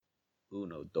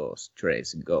Uno, dos,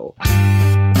 tres, go.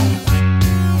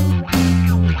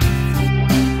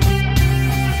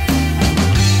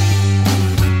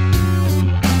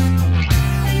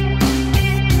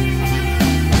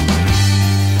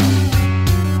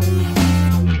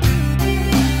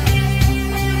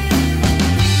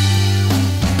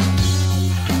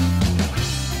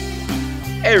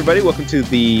 Hey everybody, welcome to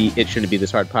the It Shouldn't Be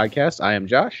This Hard podcast. I am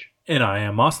Josh. And I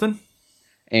am Austin.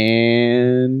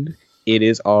 And it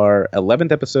is our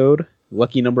 11th episode.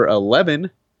 Lucky number 11.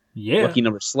 Yeah. Lucky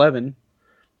number Slevin.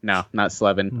 No, not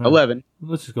Slevin. No. 11.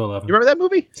 Let's just go 11. You remember that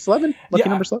movie? Slevin? Lucky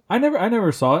number Slevin? I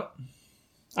never saw it.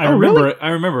 I Oh, remember really? it. I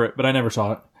remember it, but I never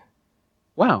saw it.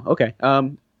 Wow, okay.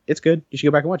 It's good. You should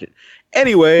go back and watch it.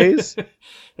 Anyways.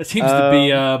 That seems to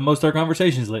be most of our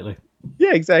conversations lately.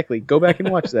 Yeah, exactly. Go back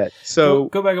and watch that. So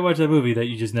Go back and watch that movie that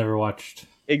you just never watched.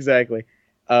 Exactly.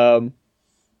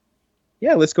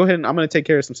 Yeah, let's go ahead and I'm going to take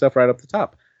care of some stuff right up the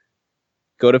top.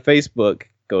 Go to Facebook.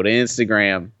 Go to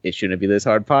Instagram. It Shouldn't Be This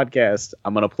Hard podcast.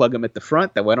 I'm going to plug them at the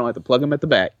front. That way I don't have to plug them at the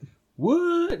back.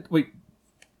 What? Wait.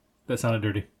 That sounded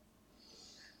dirty.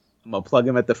 I'm going to plug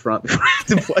them at the front before I have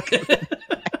to plug them at the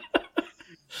back.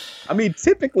 I mean,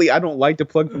 typically I don't like to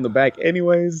plug from the back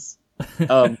anyways.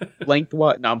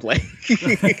 Lengthwise. No, I'm playing.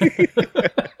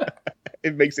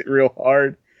 It makes it real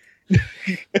hard.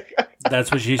 That's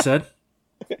what she said.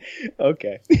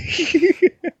 Okay.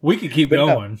 We could keep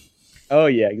going. Oh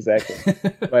yeah, exactly.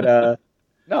 But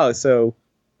no, so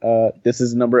this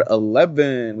is number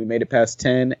 11. We made it past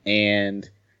 10. And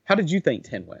how did you think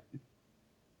 10 went?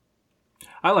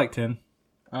 I like 10.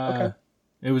 Okay.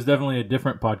 It was definitely a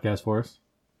different podcast for us.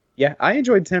 Yeah, I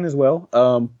enjoyed 10 as well.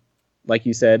 Like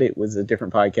you said, it was a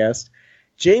different podcast.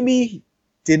 Jamie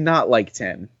did not like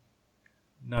 10.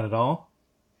 Not at all.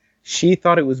 She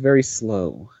thought it was very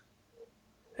slow.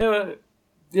 It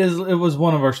was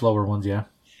one of our slower ones, yeah.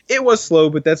 It was slow,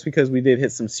 but that's because we did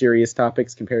hit some serious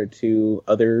topics compared to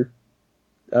other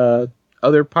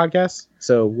podcasts.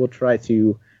 So we'll try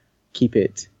to keep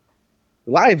it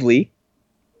lively,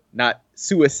 not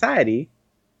suicide-y.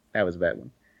 That was a bad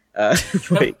one.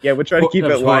 But yeah, we'll try to keep it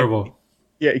lively. Horrible.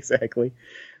 Yeah, exactly.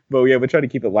 But yeah, we'll try to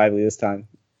keep it lively this time.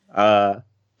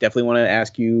 Definitely want to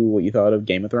ask you what you thought of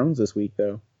Game of Thrones this week,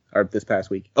 though. Or this past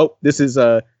week. Oh, this is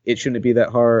It Shouldn't Be That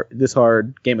Hard. This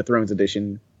hard Game of Thrones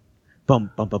edition.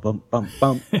 Bum bum bum bum bum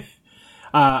bum.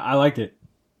 I liked it.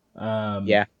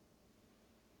 Yeah.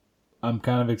 I'm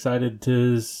kind of excited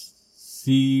to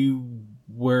see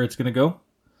where it's gonna go.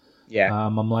 Yeah.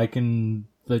 I'm liking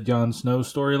the Jon Snow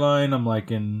storyline. I'm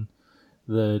liking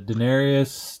the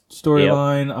Daenerys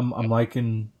storyline. Yep. I'm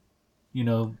liking,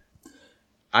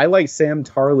 I like Sam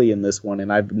Tarly in this one,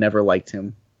 and I've never liked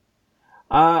him.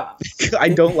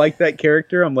 I don't like that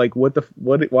character. I'm like, what?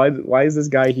 Why is this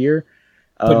guy here?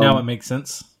 But now it makes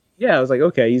sense. Yeah, I was like,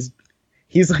 okay,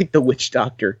 he's like the witch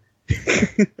doctor.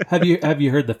 Have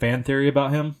you heard the fan theory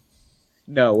about him?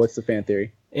 No, what's the fan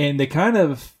theory? And they kind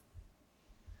of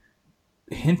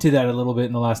hinted at it a little bit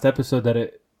in the last episode that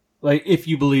it, like, if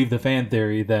you believe the fan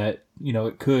theory that,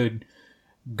 it could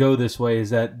go this way, is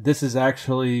that this is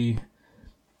actually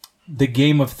the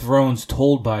Game of Thrones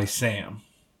told by Sam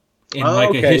in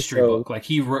a history book. Like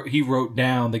he wrote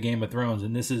down the Game of Thrones,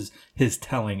 and this is his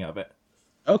telling of it.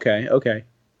 Okay.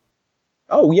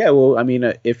 Oh yeah, well, I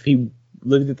mean, if he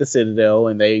lived at the Citadel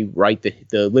and they write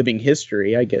the living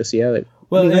history, I guess, yeah.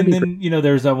 Well, and then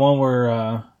there's that one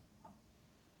where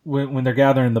when they're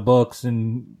gathering the books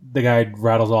and the guy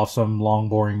rattles off some long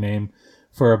boring name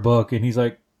for a book, and he's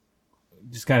like,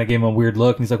 just kind of gave him a weird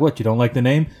look, and he's like, "What? You don't like the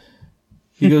name?"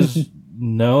 He goes,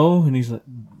 "No," and he's like,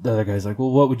 the other guy's like,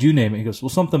 "Well, what would you name it?" He goes, "Well,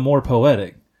 something more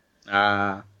poetic."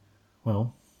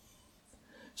 Well,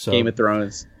 so Game of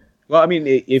Thrones. Well, I mean,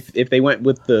 if they went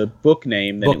with the book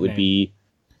name, then it would be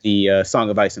the Song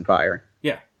of Ice and Fire.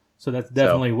 Yeah, so that's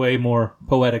definitely way more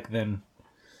poetic than.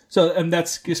 So, and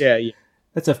that's just,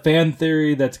 that's a fan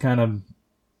theory that's kind of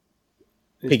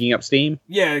picking up steam.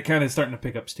 Yeah, kind of starting to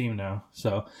pick up steam now.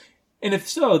 So, and if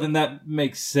so, then that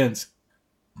makes sense.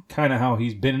 Kind of how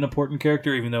he's been an important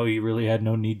character, even though he really had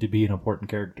no need to be an important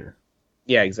character.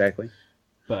 Yeah, exactly.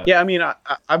 But yeah, I mean,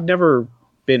 I've never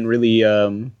been really.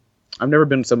 I've never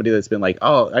been somebody that's been like,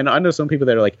 oh, I know some people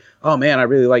that are like, oh man, I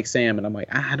really like Sam, and I'm like,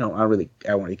 I don't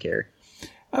really care.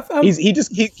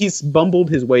 He's bumbled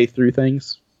his way through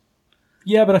things.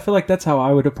 Yeah, but I feel like that's how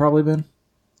I would have probably been.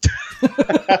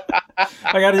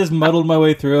 Like I just muddled my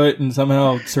way through it and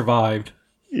somehow survived.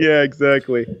 Yeah,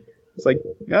 exactly. It's like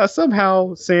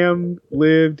somehow Sam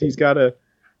lived. He's got a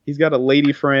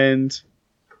lady friend,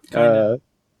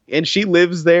 and she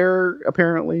lives there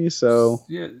apparently. So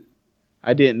yeah,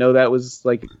 I didn't know that was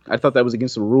like. I thought that was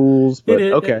against the rules, but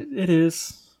okay. It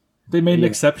is. They made an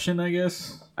exception, I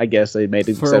guess. I guess they made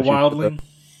an for exception a wildling.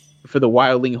 For the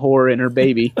wildling whore and her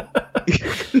baby.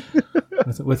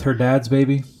 with her dad's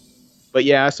baby. But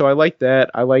yeah, so I like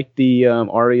that. I like the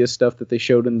Arya stuff that they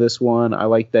showed in this one. I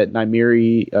like that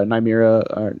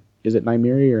Nymeria. Is it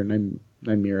Nymeria or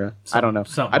Nymeria? I don't know.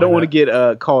 I don't want to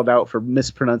get called out for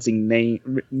mispronouncing names.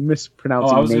 I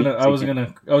was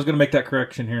gonna make that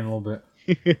correction here in a little bit.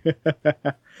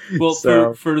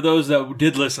 Well, for those that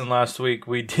did listen last week,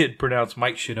 we did pronounce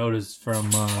Mike Shinoda's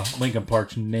from Linkin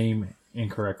Park's name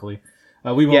incorrectly.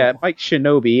 Mike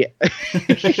Shinobi,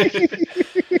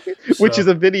 which is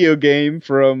a video game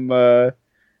from. So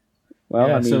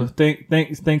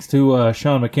thanks to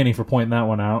Sean McKinney for pointing that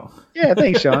one out. Yeah,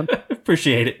 thanks, Sean.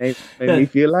 Appreciate it. Made me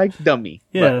feel like dummy.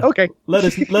 Yeah, but, okay. Let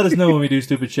us know when we do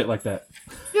stupid shit like that.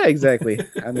 Yeah, exactly.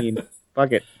 I mean,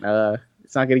 fuck it.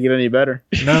 It's not gonna get any better.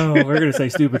 No, we're gonna say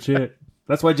stupid shit.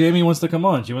 That's why Jamie wants to come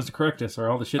on. She wants to correct us or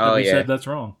all the shit that we said that's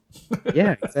wrong.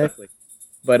 Yeah, exactly.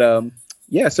 But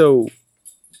so.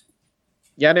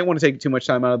 Yeah, I didn't want to take too much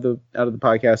time out of the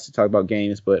podcast to talk about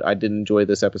games, but I did enjoy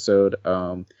this episode.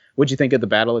 What'd you think of the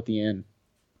battle at the end?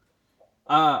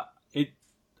 I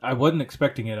wasn't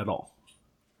expecting it at all.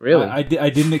 Really? I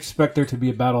didn't expect there to be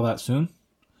a battle that soon.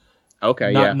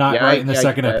 Okay, not right in the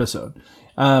second episode.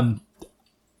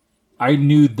 I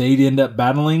knew they'd end up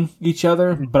battling each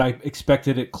other, but I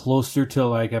expected it closer to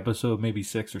like episode maybe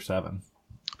 6 or 7.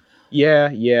 Yeah.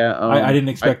 I didn't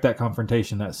expect that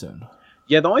confrontation that soon.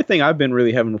 Yeah, the only thing I've been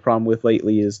really having a problem with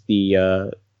lately is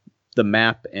the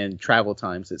map and travel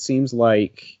times. It seems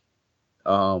like,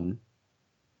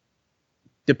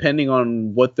 depending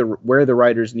on where the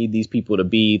writers need these people to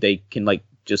be, they can like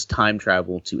just time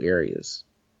travel to areas.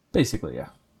 Basically, yeah.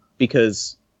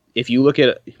 Because if you look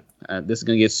at this is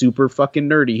gonna get super fucking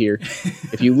nerdy here.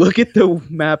 If you look at the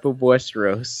map of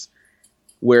Westeros,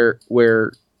 where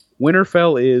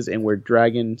Winterfell is and where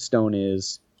Dragonstone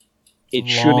is. It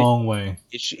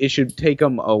should take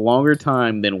them a longer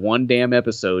time than one damn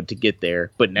episode to get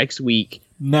there. But next week,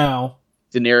 now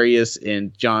Daenerys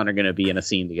and Jon are going to be in a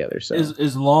scene together. So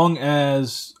as long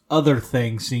as other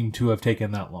things seem to have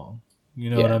taken that long, you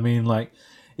know what I mean? Like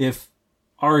if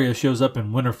Arya shows up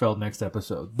in Winterfell next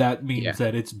episode, that means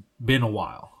that it's been a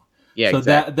while. Yeah. So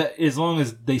exactly. that as long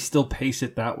as they still pace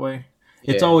it that way,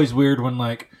 it's always weird when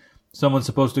like someone's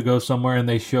supposed to go somewhere and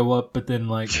they show up, but then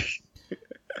like.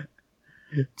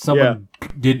 Someone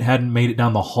hadn't made it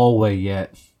down the hallway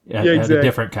yet at a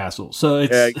different castle. So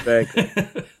it's exactly.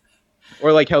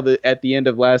 Or like how at the end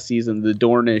of last season, the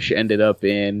Dornish ended up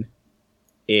in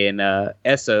Essos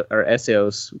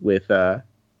with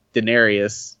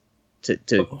Daenerys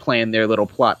to plan their little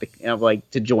plot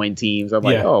to join teams. I'm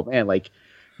like, oh man, like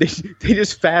they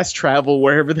just fast travel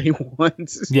wherever they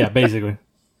want. Yeah, basically.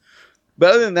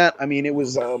 But other than that, I mean, it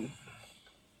was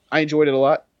I enjoyed it a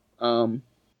lot.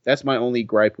 That's my only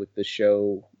gripe with the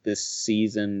show this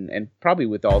season, and probably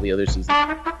with all the other seasons.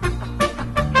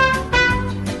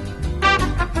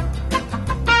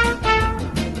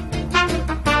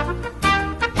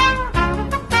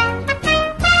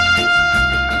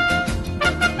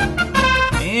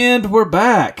 And we're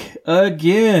back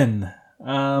again.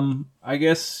 I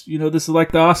guess, this is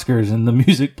like the Oscars, and the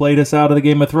music played us out of the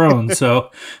Game of Thrones.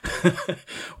 So,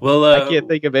 well, I can't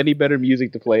think of any better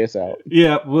music to play us out.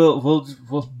 Yeah, we'll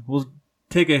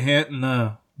take a hint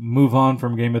and move on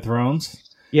from Game of Thrones.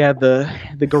 Yeah, the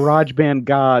GarageBand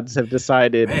gods have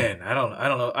decided. Man, I don't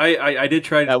know. I did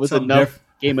try. That was enough.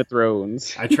 Game of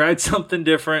Thrones. I tried something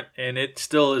different, and it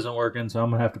still isn't working. So I'm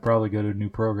gonna have to probably go to a new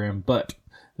program, but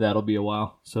that'll be a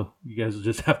while. So you guys will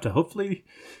just have to hopefully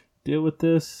deal with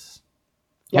this.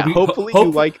 Yeah, hopefully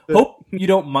you like the... Hope you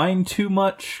don't mind too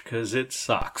much, because it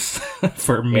sucks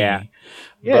for me. Yeah,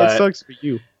 but, it sucks for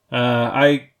you.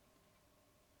 I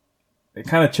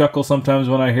kind of chuckle sometimes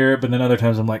when I hear it, but then other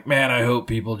times I'm like, man, I hope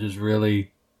people just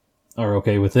really are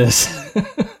okay with this.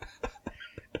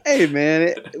 Hey,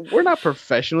 man, we're not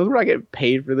professionals. We're not getting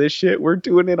paid for this shit. We're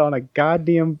doing it on a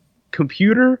goddamn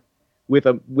computer with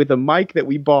a mic that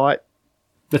we bought.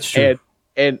 That's true.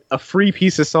 And a free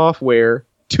piece of software.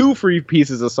 2 free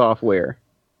pieces of software.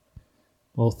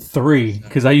 Well, 3,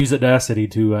 because I use Audacity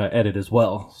to edit as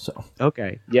well. So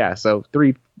okay, yeah. So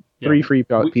 3 free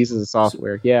pieces of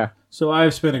software. Yeah. So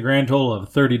I've spent a grand total of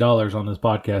 $30 on this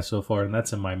podcast so far, and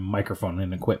that's in my microphone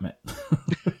and equipment.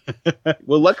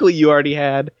 Well, luckily you already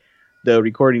had the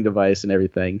recording device and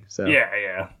everything. So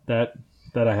yeah, that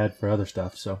I had for other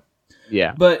stuff. So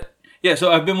yeah, but yeah.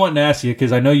 So I've been wanting to ask you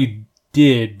because I know you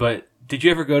did, but did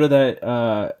you ever go to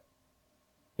that?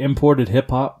 Imported hip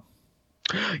hop?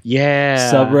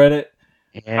 Yeah. subreddit.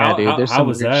 Yeah, dude. There's How some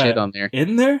was weird that shit on there.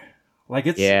 in there? Like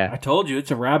it's. Yeah. I told you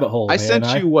it's a rabbit hole. I man.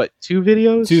 sent you what, 2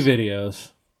 videos? 2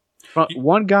 videos. From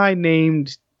one guy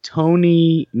named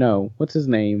Tony. No, what's his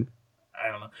name? I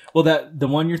don't know. Well, the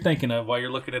one you're thinking of while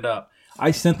you're looking it up,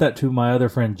 I sent that to my other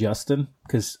friend Justin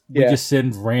because we just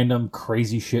send random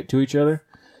crazy shit to each other,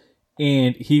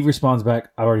 and he responds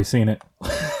back, "I've already seen it."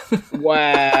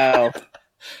 Wow.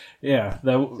 Yeah,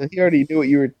 So he already knew what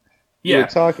you were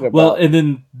talking about. Well, and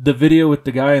then the video with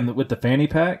the guy with the fanny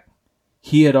pack,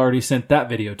 he had already sent that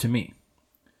video to me.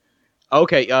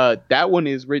 Okay, that one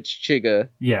is Rich Chiga.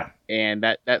 Yeah. And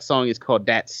that song is called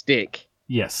Dat Stick.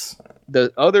 Yes.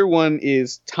 The other one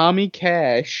is Tommy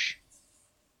Cash.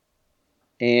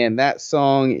 And that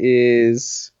song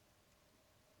is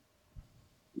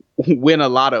Win a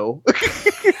Lotto.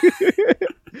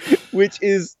 Which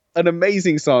is an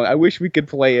amazing song. I wish we could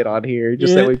play it on here.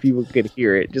 Just that way people could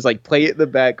hear it. Just like play it in the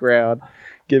background.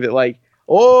 Give it like,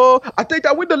 oh, I think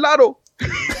I win the lotto.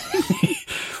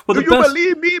 Well, do you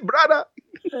believe me, brother?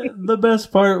 The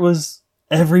best part was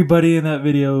everybody in that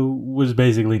video was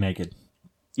basically naked.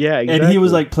 Yeah, exactly. And he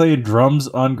was like playing drums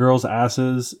on girls'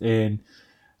 asses and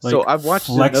like so I've watched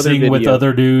flexing with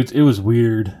other dudes. It was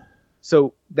weird.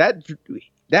 So that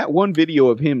one video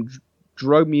of him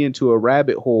drug me into a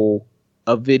rabbit hole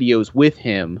of videos with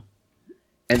him.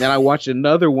 And then I watched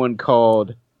another one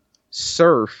called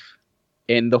Surf.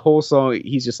 And the whole song,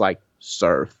 he's just like,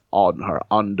 surf on her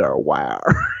underwear.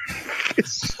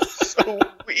 It's so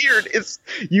weird.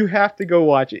 You have to go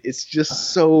watch it. It's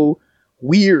just so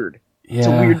weird. Yeah. It's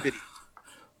a weird video.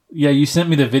 Yeah, you sent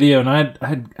me the video, and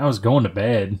I was going to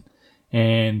bed,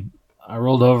 and I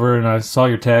rolled over and I saw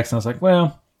your text, and I was like,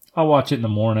 well, I'll watch it in the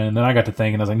morning. And then I got to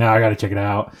thinking, I was like, I got to check it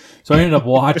out. So I ended up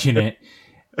watching it,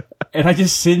 and I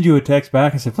just send you a text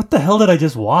back and said, what the hell did I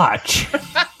just watch?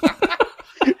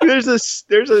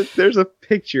 There's a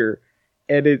picture,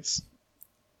 and it's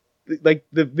like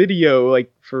the video,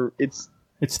 like it's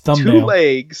thumbnail. 2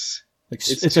 legs.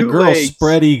 It's a girl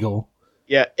spread eagle.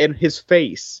 Yeah, and his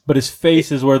face. But his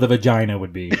face is where the vagina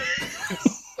would be.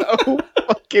 It's so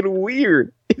fucking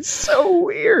weird. It's so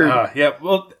weird. Yeah,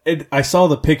 well, I saw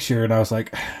the picture, and I was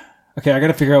like, okay, I got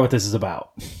to figure out what this is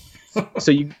about.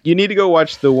 So you need to go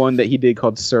watch the one that he did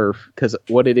called Surf, because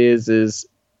what it is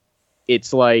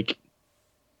it's like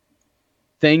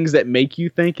things that make you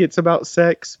think it's about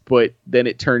sex, but then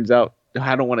it turns out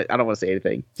I don't want to say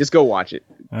anything. Just go watch it.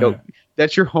 Go.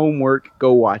 That's your homework.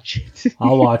 Go watch it.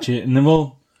 I'll watch it, and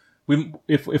then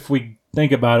if we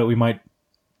think about it, we might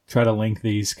try to link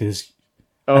these because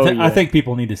I think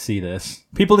people need to see this.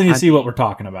 People need to see what we're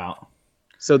talking about.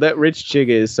 So that Rich Chiga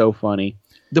is so funny.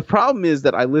 The problem is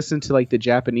that I listen to like the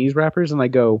Japanese rappers and I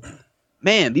go,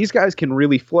 man, these guys can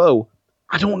really flow.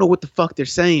 I don't know what the fuck they're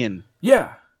saying.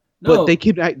 Yeah. No. But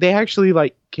they actually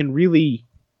like can really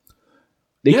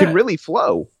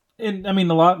flow. And I mean,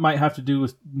 a lot might have to do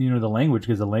with, the language,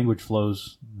 because the language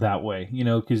flows that way,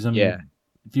 because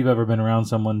if you've ever been around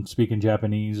someone speaking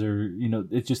Japanese or,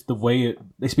 it's just the way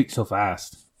they speak so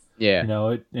fast. Yeah.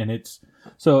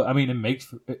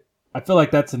 I feel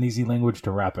like that's an easy language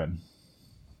to rap in.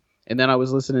 And then I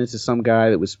was listening to some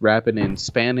guy that was rapping in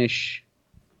Spanish.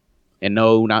 And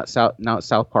no, not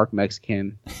South Park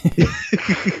Mexican.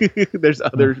 There's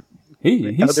other.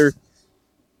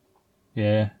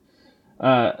 Yeah.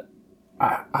 I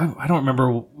don't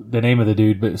remember the name of the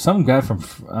dude, but some guy from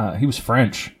he was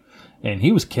French, and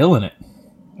he was killing it.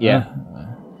 Yeah.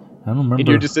 I don't remember. And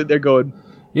you're just sitting there going,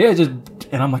 yeah,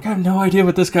 and I'm like, I have no idea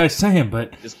what this guy's saying,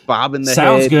 but just bobbing the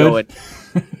sounds head. Good.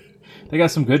 They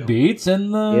got some good beats,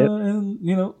 and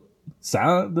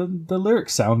sound the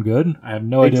lyrics sound good. I have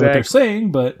no idea what they're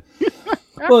saying, but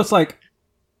well, it's like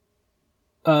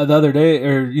the other day,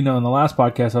 or in the last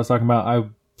podcast I was talking about, I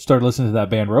started listening to that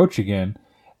band Roach again.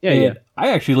 Yeah. I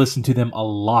actually listened to them a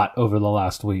lot over the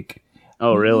last week.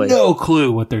 Oh, really? No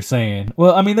clue what they're saying.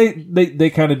 Well, I mean, they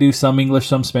kind of do some English,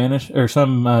 some Spanish, or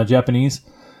some Japanese.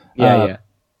 Yeah.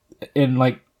 And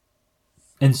like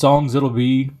in songs, it'll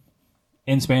be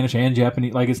in Spanish and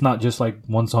Japanese. Like it's not just like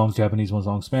one song's Japanese, one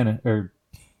song's Spanish or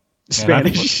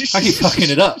Spanish. I keep fucking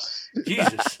it up.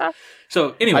 Jesus.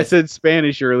 So anyway, I said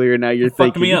Spanish earlier. Now you're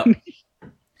fucking me up.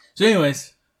 So,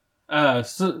 anyways,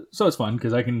 so it's fun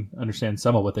because I can understand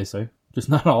some of what they say, just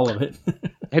not all of it.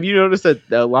 Have you noticed that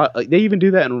a lot? Like, they even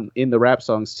do that in the rap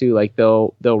songs too. Like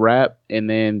they'll rap and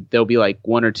then there'll be like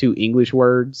 1 or 2 English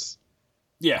words.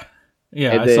 Yeah,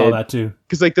 I saw that too.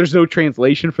 Because like there's no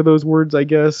translation for those words, I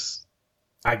guess.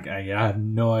 I have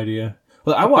no idea.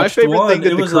 Well, I watched my favorite one. thing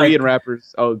that the Korean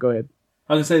rappers. Oh, go ahead.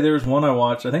 I was gonna say there was one I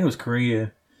watched. I think it was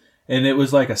Korea, and it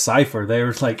was like a cipher. There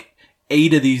was like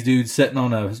 8 of these dudes sitting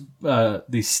on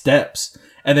these steps,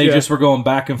 and they just were going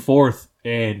back and forth,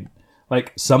 and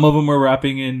like some of them were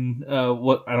rapping in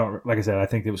like I said, I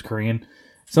think it was Korean.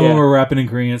 Some of them were rapping in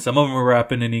Korean, some of them were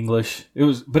rapping in English. It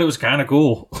was kind of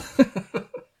cool.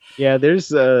 Yeah,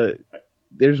 there's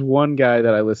one guy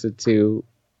that I listened to,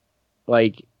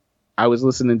 like I was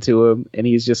listening to him, and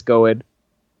he's just going,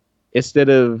 instead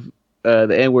of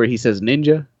the N word, he says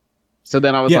ninja. So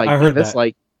then I was like, I heard that's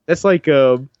like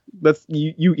he'll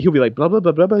be like blah blah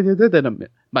blah blah blah, then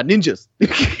my ninjas.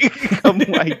 I'm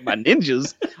like, my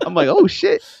ninjas. I'm like, oh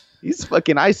shit, he's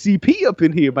fucking ICP up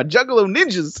in here, my Juggalo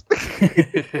ninjas.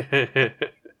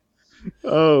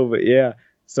 Oh, but yeah.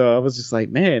 So I was just like,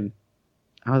 man,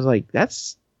 I was like,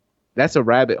 that's a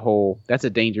rabbit hole. That's a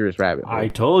dangerous rabbit hole. I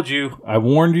told you, I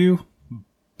warned you,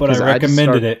 but I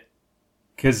recommended it.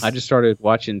 Because I just started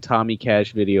watching Tommy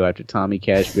Cash video after Tommy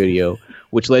Cash video,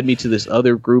 which led me to this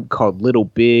other group called Little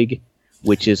Big,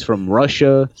 which is from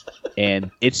Russia, and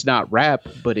it's not rap,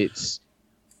 but it's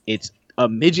a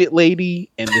midget lady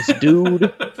and this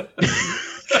dude.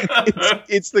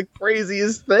 it's the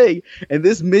craziest thing, and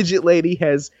this midget lady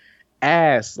has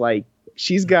ass, like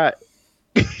she's got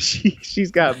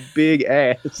big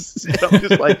ass. And I'm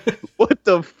just like, what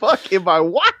the fuck am I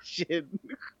watching?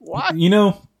 Why?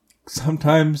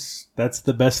 Sometimes that's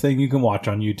the best thing you can watch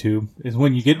on YouTube is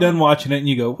when you get done watching it and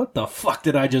you go, what the fuck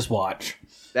did I just watch?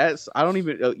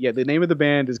 The name of the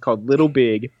band is called Little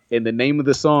Big, and the name of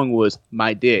the song was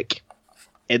My Dick.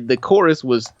 And the chorus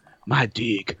was, my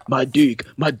dick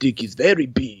is very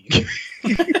big.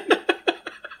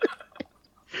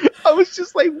 I was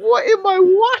just like, what am I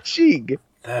watching?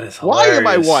 That is hilarious. Why am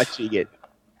I watching it?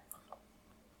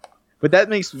 But that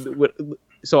makes...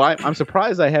 So I'm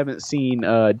surprised I haven't seen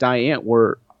Die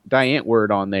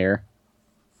Antwoord on there,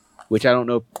 which I don't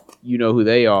know if you know who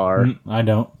they are. I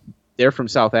don't. They're from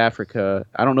South Africa.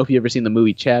 I don't know if you ever seen the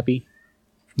movie Chappie.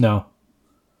 No.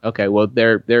 Okay, well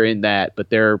they're in that, but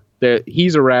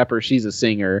he's a rapper, she's a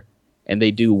singer, and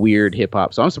they do weird hip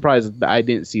hop. So I'm surprised that I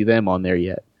didn't see them on there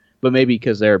yet. But maybe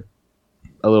because they're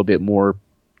a little bit more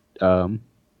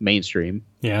mainstream.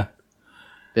 Yeah.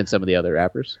 Than some of the other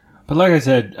rappers. But like I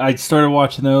said, I started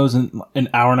watching those, and an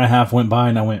hour and a half went by,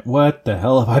 and I went, what the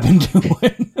hell have I been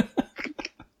doing?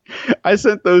 I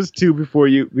sent those two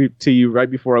to you right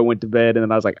before I went to bed, and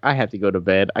then I was like, I have to go to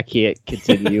bed. I can't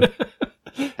continue.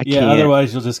 I can't.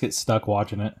 Otherwise you'll just get stuck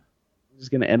watching it. I'm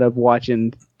just going to end up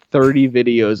watching 30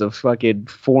 videos of fucking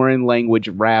foreign language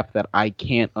rap that I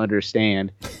can't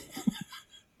understand.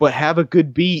 But have a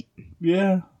good beat.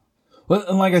 Yeah. Well,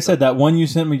 and like I said, that one you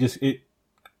sent me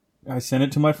I sent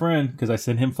it to my friend because I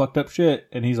sent him fucked up shit,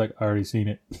 and he's like, I already seen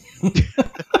it.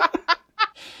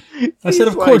 I said,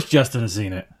 of course Justin has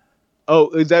seen it. Oh,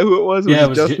 is that who it was?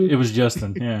 It was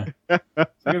Justin, yeah.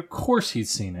 Like, of course he's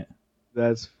seen it.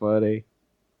 That's funny.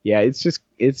 Yeah, it's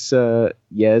a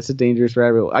dangerous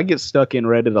rabbit hole. I get stuck in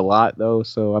Reddit a lot though,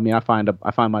 so I mean I find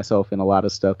myself in a lot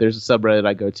of stuff. There's a subreddit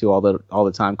I go to all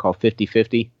the time called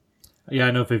 50/50. Yeah,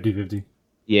 I know 50/50.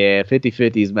 Yeah,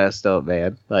 50/50 is messed up,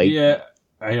 man. Like, yeah,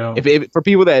 I know. If for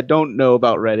people that don't know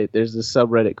about Reddit, there's this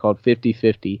subreddit called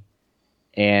 50/50,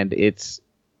 and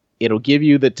it'll give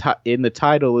you in the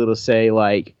title it'll say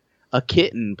like a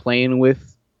kitten playing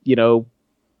with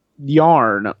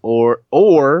yarn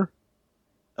or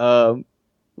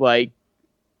like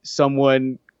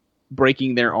someone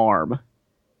breaking their arm,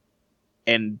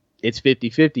 and it's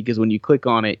 50/50 because when you click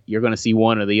on it you're going to see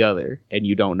one or the other and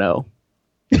you don't know.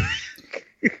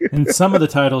 And some of the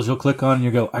titles you'll click on and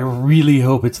you go, I really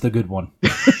hope it's the good one.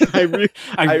 I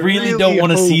really don't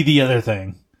want to see the other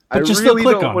thing, but just really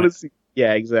still click on it.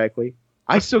 Yeah, exactly.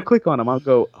 I still click on them. I'll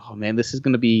go, oh man, this is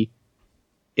going to be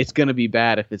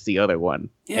bad if it's the other one.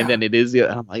 Yeah. And then it is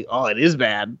I'm like, oh, it is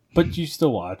bad. But you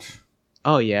still watch.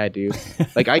 Oh yeah, I do.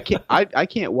 Like I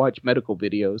can't watch medical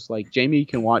videos. Like Jamie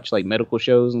can watch like medical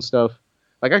shows and stuff.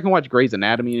 Like I can watch Grey's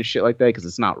Anatomy and shit like that because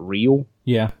it's not real.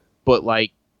 Yeah. But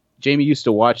like Jamie used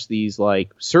to watch these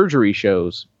like surgery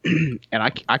shows, and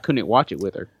I couldn't watch it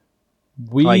with her.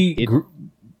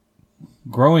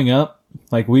 Growing up,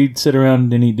 like we'd sit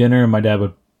around and eat dinner, and my dad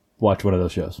would watch one of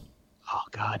those shows. Oh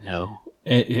God, no.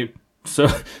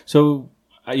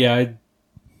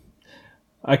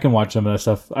 I can watch some of that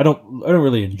stuff. I don't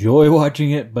really enjoy watching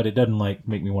it, but it doesn't like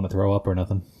make me want to throw up or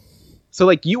nothing. So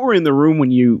like you were in the room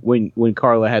when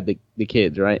Carla had the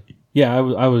kids, right? Yeah,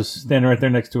 I was standing right there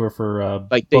next to her for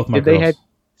both my girls.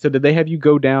 Did they have you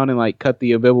go down and like cut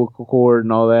the umbilical cord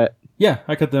and all that? Yeah,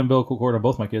 I cut the umbilical cord on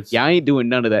both my kids. Yeah, I ain't doing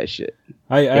none of that shit.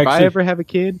 If I ever have a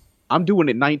kid, I'm doing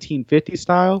it 1950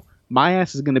 style. My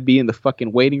ass is gonna be in the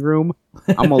fucking waiting room.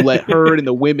 I'm gonna let her and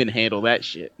the women handle that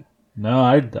shit. No,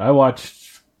 I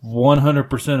watched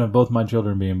 100% of both my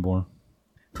children being born.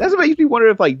 That's what makes me wonder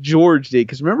if like George did,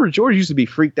 because remember George used to be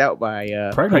freaked out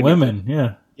by Pregnant women.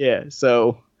 Yeah. Yeah,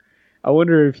 so I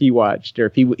wonder if he watched or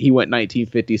if he went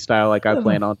 1950 style like I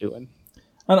plan on doing.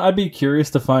 I'd be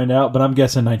curious to find out, but I'm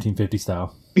guessing 1950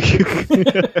 style.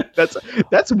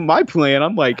 That's my plan.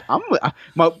 I'm like,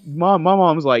 my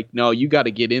mom's like, no, you got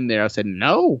to get in there. I said,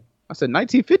 no. I said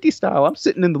 1950 style. I'm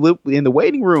sitting in the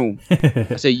waiting room.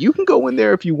 I said, you can go in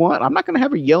there if you want. I'm not gonna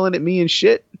have her yelling at me and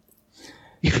shit.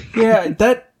 Yeah,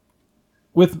 that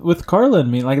with Carla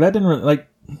and me, like that didn't really, like.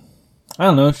 I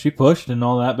don't know. She pushed and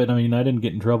all that, but I mean, I didn't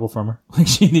get in trouble from her. Like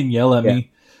she didn't yell at me.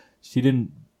 She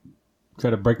didn't try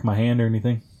to break my hand or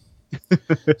anything.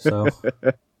 So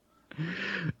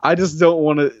I just don't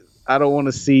want to. I don't want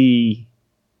to see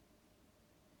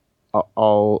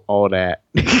all that.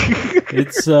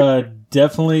 It's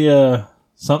definitely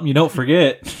something you don't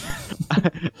forget.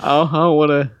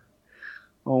 I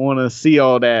want to see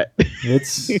all that.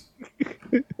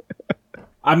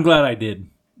 I'm glad I did.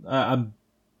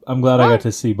 I'm glad I got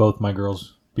to see both my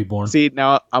girls be born. See,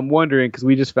 now I'm wondering because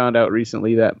we just found out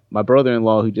recently that my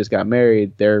brother-in-law who just got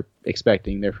married, they're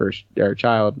expecting their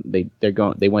child. They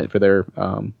went for their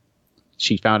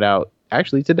she found out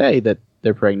actually today that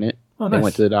they're pregnant. Oh, nice. They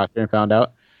went to the doctor and found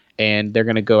out, and they're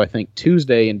gonna go I think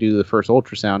Tuesday and do the first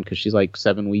ultrasound because she's like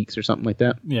 7 weeks or something like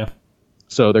that. Yeah.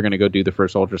 So they're gonna go do the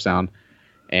first ultrasound,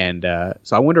 and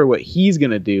so I wonder what he's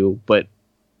gonna do, but.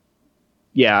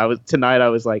 Yeah, tonight I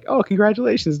was like, oh,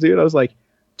 congratulations, dude. I was like,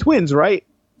 twins, right?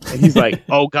 And he's like,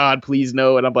 oh, God, please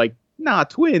no. And I'm like, nah,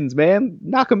 twins, man.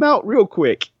 Knock them out real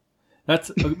quick.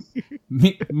 That's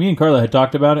me and Carla had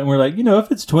talked about it, and we're like, if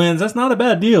it's twins, that's not a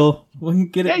bad deal. We can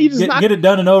get it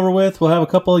done and over with. We'll have a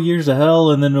couple of years of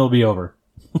hell, and then it'll be over.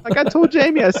 Like I told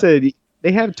Jamie, I said,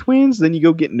 they have twins, then you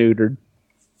go get neutered.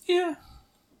 Yeah.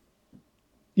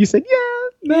 You said, yeah,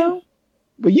 no.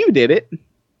 But you did it.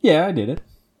 Yeah, I did it.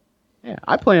 Yeah,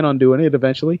 I plan on doing it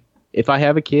eventually. If I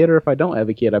have a kid or if I don't have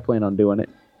a kid, I plan on doing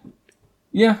it.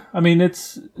 Yeah, I mean,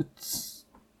 it's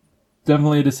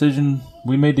definitely a decision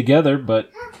we made together,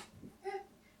 but...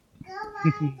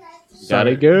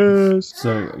 Gotta go.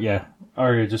 So, yeah,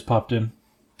 Aria just popped in.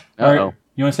 Uh-oh. Aria,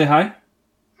 you want to say hi?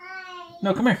 Hi.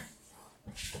 No, come here.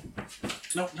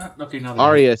 No, not... Okay, now...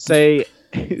 Aria, say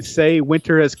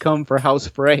winter has come for House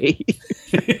Frey.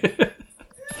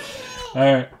 All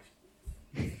right.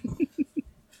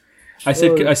 I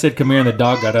said come here, and the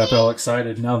dog got up all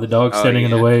excited. Now the dog's standing in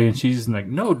the way, and she's like,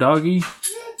 no, doggy.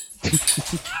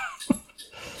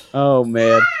 Oh,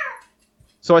 man.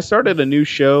 So I started a new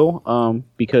show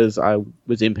because I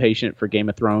was impatient for Game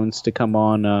of Thrones to come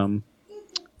on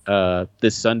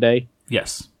this Sunday.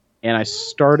 Yes. And I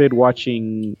started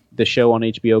watching the show on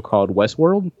HBO called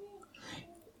Westworld.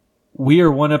 We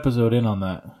are one episode in on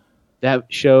that. That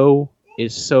show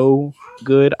is so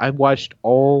good. I watched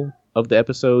all of the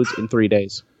episodes in 3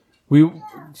 days. I'll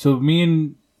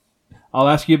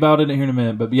ask you about it here in a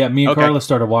minute, but yeah, me and Carla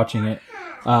started watching it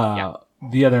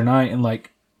the other night, and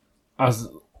like I was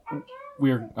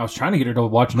trying to get her to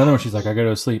watch another one. She's like, I go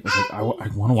to sleep. I was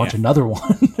like, I want to watch another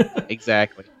one.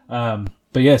 Exactly. But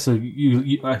yeah, so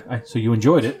you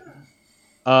enjoyed it.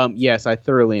 Yes, I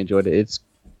thoroughly enjoyed it.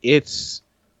 It's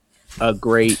a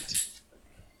great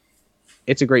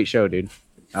show, dude.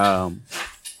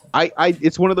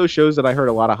 It's one of those shows that I heard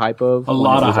a lot of hype of.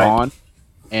 On,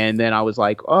 and then I was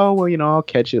like, oh well, I'll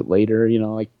catch it later.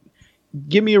 Like,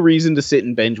 give me a reason to sit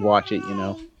and binge watch it.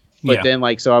 But then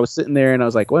so I was sitting there and I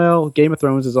was like, well, Game of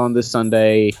Thrones is on this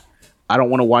Sunday. I don't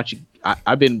want to watch. What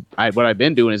I've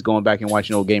been doing is going back and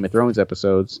watching old Game of Thrones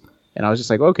episodes, and I was just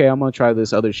like, okay, I'm gonna try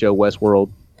this other show,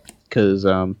 Westworld, because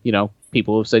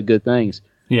people have said good things.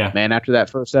 Yeah, man. After that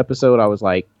first episode, I was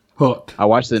like. Hooked. I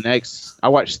watched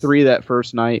 3 that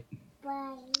first night.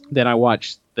 Then I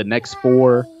watched the next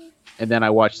 4, and then I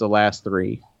watched the last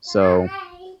 3. So,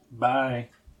 bye.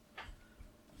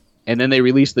 And then they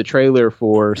released the trailer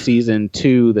for season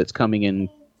 2 that's coming in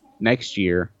next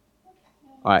year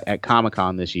at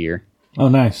Comic-Con this year. Oh,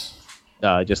 nice.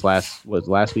 Just last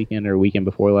weekend or weekend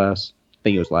before last? I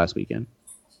think it was last weekend.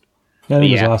 Yeah,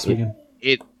 it was last weekend.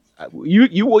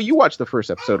 You watched the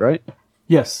first episode, right?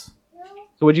 Yes.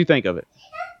 So what'd you think of it?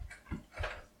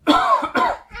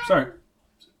 Sorry.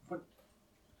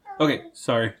 Okay,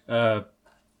 sorry. Aria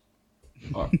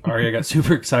got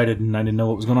super excited and I didn't know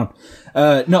what was going on.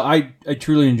 No, I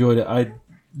truly enjoyed it. I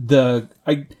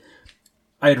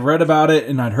had read about it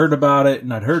and I'd heard about it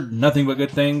and I'd heard nothing but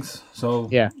good things. So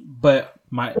yeah, but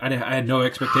I had no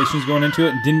expectations going into it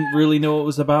and didn't really know what it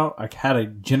was about. I had a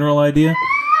general idea.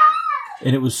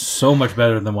 and it was so much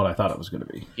better than what I thought it was going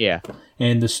to be. Yeah.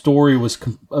 And the story was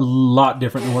a lot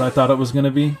different than what I thought it was going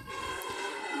to be.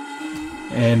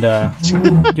 And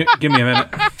give me a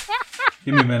minute.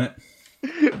 Give me a minute.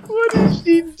 What is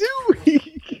she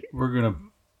doing? We're gonna.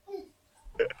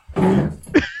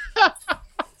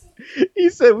 He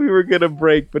said we were gonna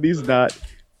break, but he's not.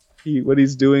 What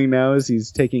he's doing now is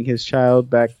he's taking his child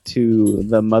back to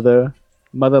the mother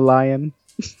lion.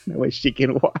 That way she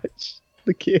can watch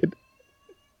the kid.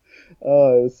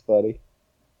 Oh, it was funny.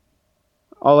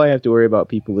 All I have to worry about,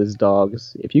 people, is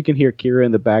dogs. If you can hear Kira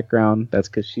in the background, that's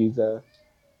because she's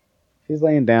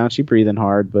laying down. She's breathing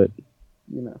hard, but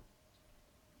you know.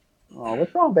 Oh,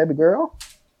 what's wrong, baby girl?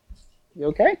 You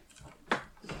okay?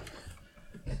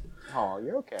 Oh,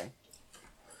 you're okay.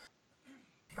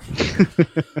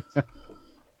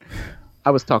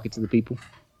 I was talking to the people.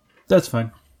 That's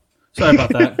fine. Sorry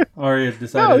about that. Aria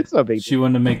decided No, it's no big she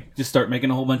wanted to just start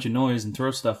making a whole bunch of noise and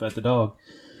throw stuff at the dog.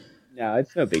 No,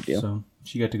 it's no big deal. So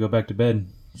she got to go back to bed.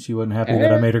 She wasn't happy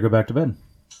that I made her go back to bed.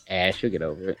 She'll get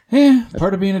over it. Yeah,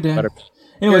 part of being a dad.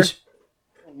 Anyways,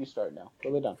 you start now. Go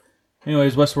lay down.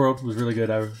 Anyways, Westworld was really good.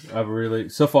 I really,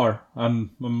 so far,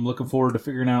 I'm looking forward to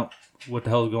figuring out what the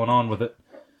hell is going on with it.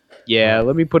 Yeah,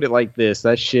 let me put it like this.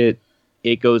 That shit,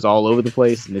 it goes all over the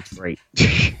place, and it's great.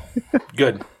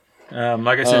 Good.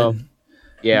 Like I said,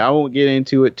 yeah, I won't get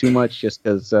into it too much just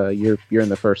because you're in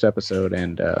the first episode,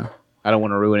 and I don't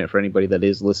want to ruin it for anybody that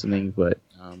is listening. But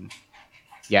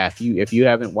yeah, if you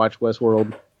haven't watched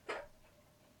Westworld,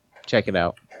 check it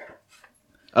out.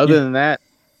 Other than that,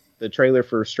 the trailer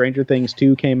for Stranger Things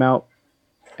 2 came out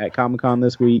at Comic-Con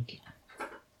this week,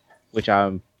 which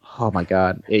oh my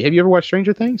god. Have you ever watched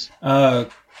Stranger Things?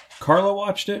 Carla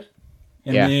watched it,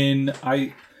 and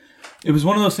then it was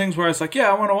one of those things where I was like,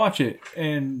 yeah, I want to watch it,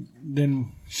 and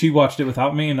then she watched it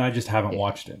without me, and I just haven't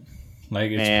watched it.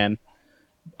 Like,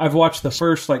 I've watched the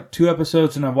first 2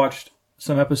 episodes, and I've watched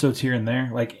some episodes here and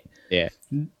there,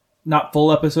 not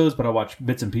full episodes, but I watched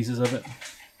bits and pieces of it.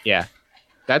 Yeah,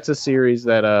 that's a series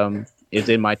that is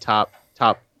in my top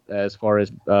as far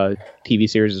as TV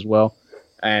series as well.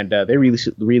 And they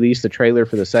released the trailer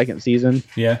for the second season.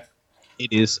 Yeah,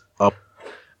 it is up.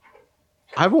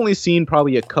 I've only seen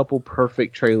probably a couple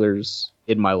perfect trailers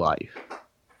in my life,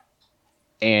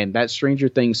 and that Stranger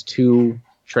Things 2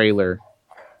 trailer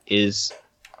is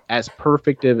as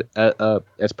perfect a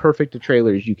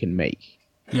trailer as you can make.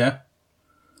 Yeah,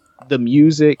 the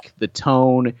music, the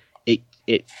tone,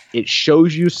 it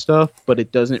shows you stuff, but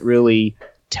it doesn't really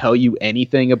tell you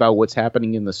anything about what's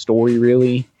happening in the story.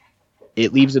 Really,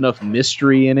 it leaves enough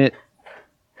mystery in it.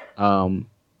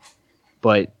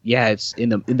 But yeah, it's in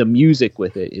the music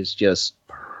with it is just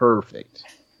perfect.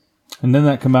 And then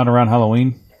that come out around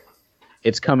Halloween.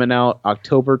 It's coming out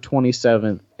October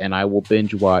 27th, and I will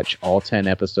binge watch all 10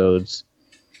 episodes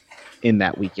in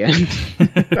that weekend.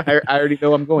 I already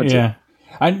know I'm going to. Yeah,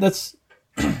 that's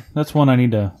one I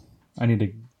need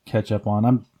to catch up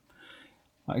on.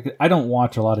 I don't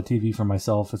watch a lot of TV for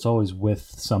myself. It's always with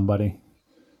somebody.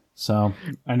 So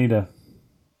I need to.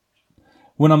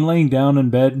 When I'm laying down in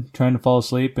bed trying to fall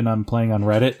asleep and I'm playing on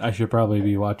Reddit, I should probably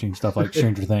be watching stuff like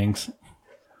Stranger Things.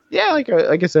 Yeah,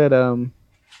 like I said,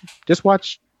 just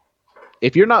watch.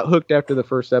 If you're not hooked after the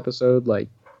first episode,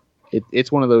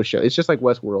 it's one of those shows. It's just like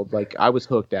Westworld. Like, I was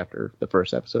hooked after the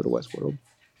first episode of Westworld.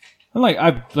 And like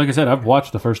I said, I've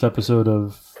watched the first episode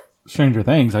of Stranger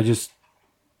Things. I just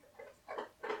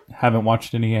haven't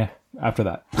watched any after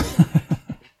that.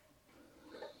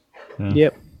 Yeah.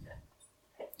 Yep.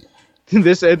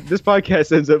 This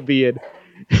podcast ends up being,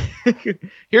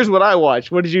 here's what I watched.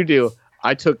 What did you do?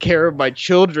 I took care of my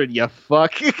children, you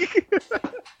fuck.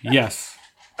 Yes.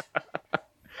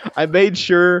 I made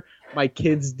sure my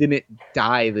kids didn't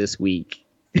die this week.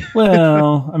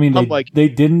 Well, I mean, they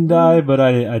didn't die, but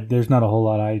I there's not a whole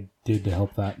lot I did to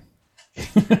help that.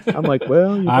 I'm like,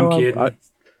 well, I'm kidding.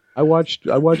 I watched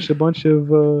a bunch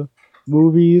of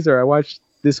movies, or I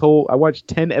watched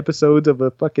 10 episodes of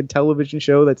a fucking television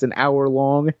show that's an hour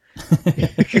long.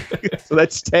 So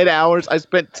that's 10 hours. I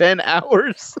spent 10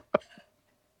 hours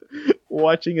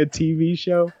watching a TV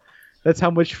show. That's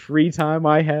how much free time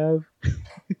I have.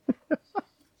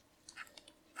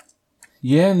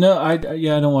 Yeah, no, I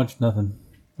don't watch nothing.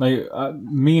 Like,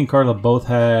 me and Carla both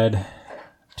had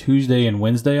Tuesday and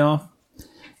Wednesday off,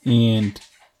 and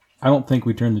I don't think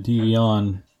we turned the TV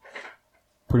on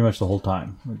pretty much the whole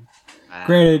time.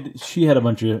 Granted, she had a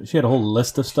whole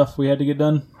list of stuff we had to get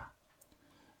done,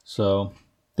 so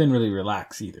didn't really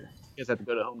relax either. You guys had to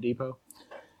go to Home Depot?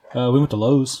 We went to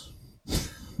Lowe's.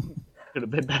 Could have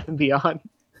been Bath and Beyond.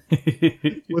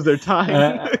 Was there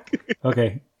time?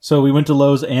 Okay. So we went to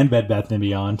Lowe's and Bed Bath &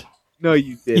 Beyond. No,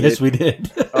 you didn't. Yes, we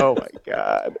did. Oh my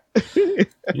god.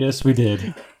 Yes, we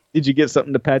did. Did you get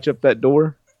something to patch up that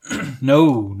door?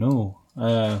 No.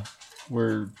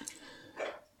 We've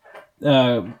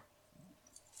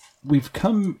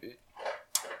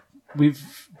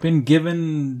been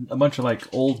given a bunch of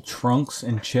like old trunks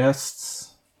and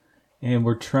chests, and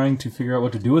we're trying to figure out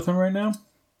what to do with them right now.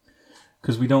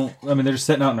 Because they're just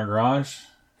sitting out in our garage.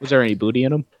 Was there any booty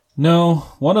in them? No,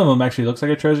 one of them actually looks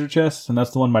like a treasure chest, and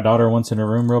that's the one my daughter wants in her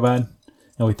room real bad.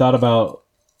 And we thought about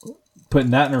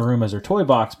putting that in her room as her toy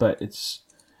box, but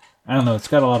I don't know, it's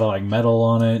got a lot of like metal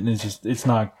on it, and it's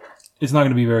not going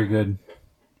to be very good.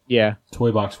 Yeah.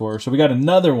 Toy box for her. So we got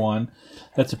another one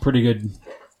that's a pretty good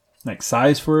like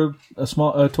size for a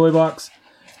small toy box,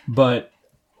 but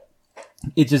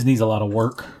it just needs a lot of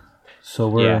work. So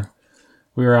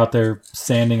we were out there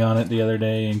sanding on it the other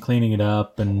day and cleaning it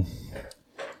up, and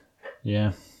yeah,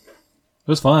 it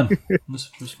was fun. It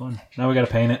was fun. Now we got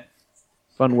to paint it.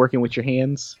 Fun working with your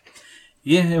hands.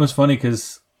 Yeah, it was funny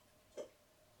because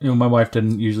my wife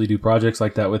didn't usually do projects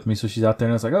like that with me, so she's out there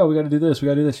and I was like, "Oh, we got to do this. We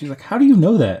got to do this." She's like, "How do you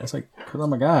know that?" It's like, "Because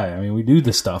I'm a guy. I mean, we do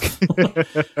this stuff.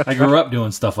 I grew up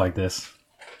doing stuff like this."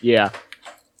 Yeah.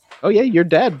 Oh yeah, your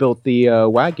dad built the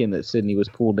wagon that Sydney was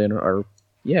pulled in,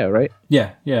 yeah, right?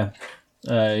 Yeah.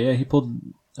 He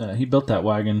built that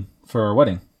wagon for our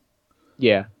wedding.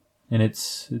 Yeah. And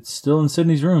it's still in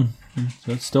Sydney's room,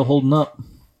 so it's still holding up.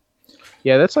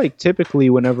 Yeah, that's like typically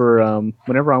whenever I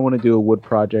want to do a wood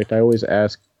project,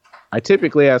 I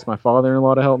typically ask my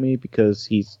father-in-law to help me because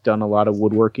he's done a lot of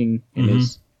woodworking in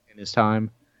his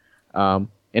time. And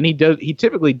he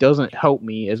typically doesn't help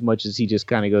me as much as he just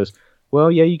kind of goes, "Well,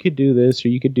 yeah, you could do this or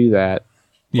you could do that."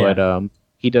 Yeah. But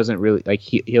he doesn't really like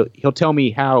he'll tell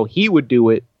me how he would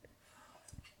do it,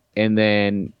 and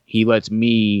then he lets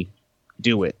me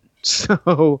do it.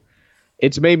 So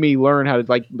it's made me learn how to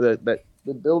like the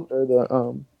build or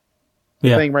the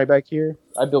thing right back here.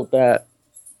 I built that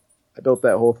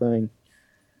whole thing.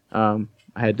 I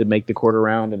had to make the quarter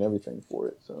round and everything for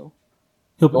it. So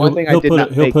he'll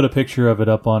put a picture of it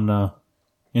up on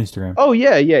Instagram. Oh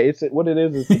yeah. It's what it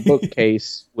is. It's a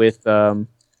bookcase with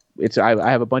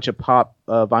I have a bunch of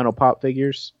vinyl pop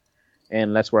figures,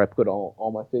 and that's where I put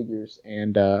all my figures.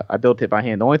 And I built it by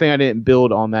hand. The only thing I didn't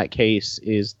build on that case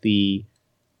is the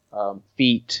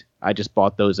feet. I just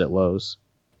bought those at Lowe's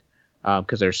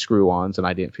because they're screw-ons, and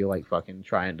I didn't feel like fucking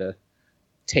trying to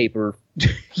taper,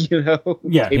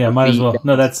 Yeah, might as well.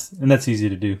 No, that's easy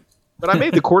to do. But I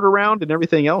made the quarter round and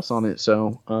everything else on it,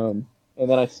 so and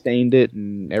then I stained it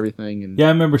and everything. And yeah, I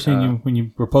remember seeing you when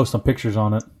you were posting pictures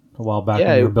on it a while back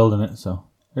when you were building it. So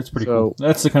it's pretty cool.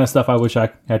 That's the kind of stuff I wish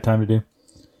I had time to do.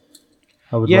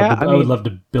 I would love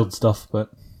to build stuff,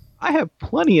 but I have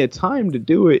plenty of time to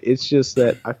do it. It's just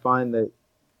that I find that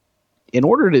in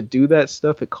order to do that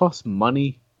stuff, it costs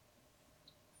money.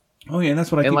 Oh yeah, and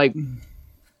that's what I keep...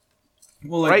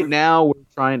 right now we're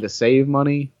trying to save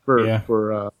money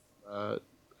for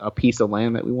a piece of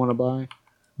land that we want to buy.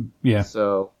 Yeah.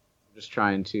 So I'm just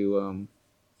trying to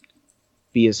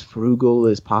be as frugal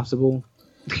as possible.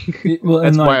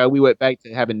 That's why we went back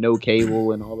to having no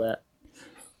cable and all that.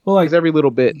 Well, like every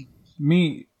little bit.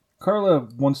 Carla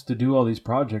wants to do all these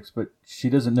projects, but she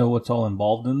doesn't know what's all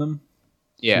involved in them.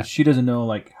 Yeah. So she doesn't know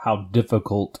like how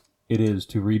difficult it is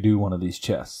to redo one of these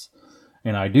chests.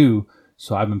 And I do,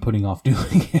 so I've been putting off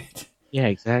doing it. Yeah,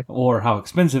 exactly. Or how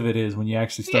expensive it is when you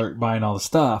actually start buying all the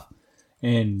stuff.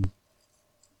 And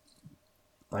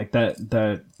like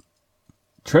that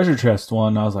treasure chest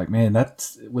one, I was like, man,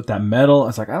 that's with that metal. I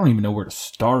was like, I don't even know where to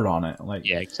start on it. Like,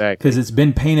 yeah, exactly. Because it's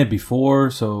been painted before,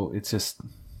 so it's just,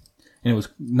 and it was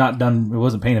not done. It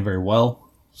wasn't painted very well,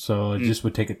 so it just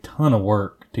would take a ton of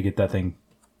work to get that thing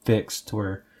fixed to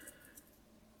where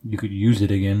you could use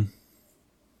it again.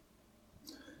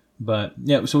 But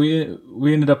yeah, so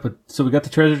we ended up with, so we got the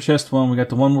treasure chest one. We got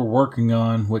the one we're working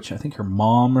on, which I think her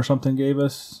mom or something gave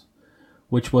us,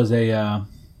 which was I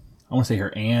want to say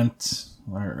her aunt,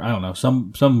 or I don't know,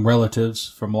 some relatives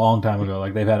from a long time ago.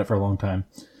 Like they've had it for a long time.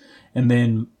 And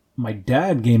then my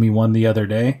dad gave me one the other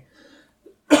day.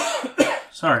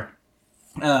 Sorry.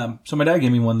 So my dad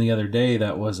gave me one the other day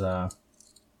that was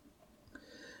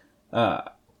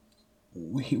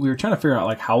we were trying to figure out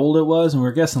like how old it was, and we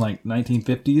were guessing like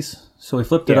 1950s. So we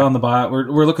flipped it on the bot.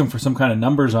 We're looking for some kind of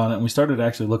numbers on it, and we started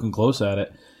actually looking close at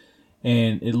it,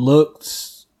 and it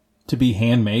looked to be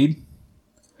handmade.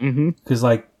 Because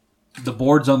like the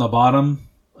boards on the bottom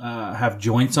have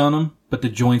joints on them, but the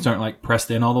joints aren't like pressed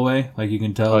in all the way. Like you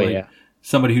can tell,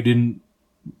 somebody who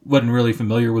wasn't really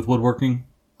familiar with woodworking,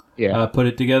 put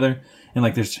it together. And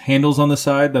like there's handles on the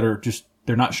side that are just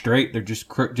they're not straight. They're just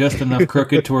just enough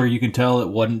crooked to where you can tell it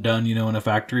wasn't done, in a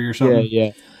factory or something.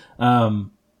 Yeah.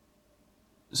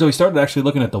 So he started actually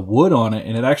looking at the wood on it,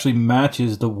 and it actually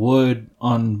matches the wood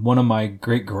on one of my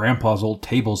great grandpa's old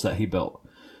tables that he built.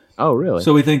 Oh, really?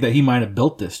 So we think that he might have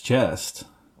built this chest.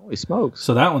 Holy smokes!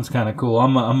 So that one's kind of cool.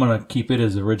 I'm gonna keep it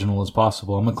as original as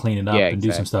possible. I'm gonna clean it up and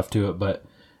do some stuff to it, but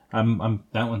that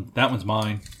one's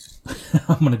mine.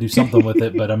 I'm gonna do something with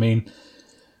it, but I mean,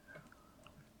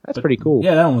 that's pretty cool.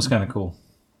 Yeah, that one was kind of cool.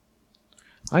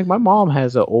 Like my mom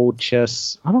has an old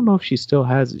chest. I don't know if she still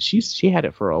has it. She had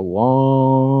it for a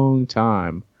long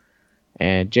time.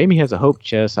 And Jamie has a Hope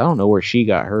chest. I don't know where she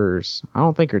got hers. I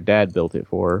don't think her dad built it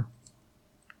for her.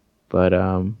 But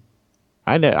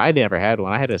I never had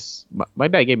one. I had my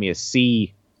dad gave me a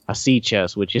C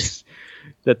chest, which is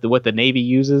what the Navy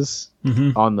uses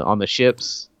on the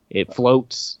ships. It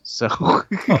floats. So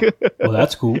well,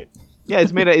 that's cool. Yeah,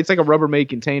 it's like a Rubbermaid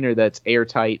container that's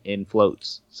airtight and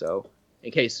floats. So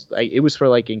in case it was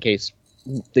for in case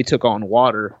they took on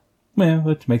water. Yeah,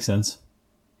 which makes sense.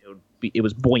 It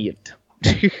was buoyant.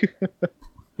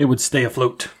 It would stay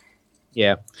afloat.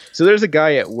 Yeah. So there's a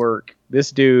guy at work.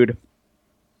 This dude.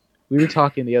 We were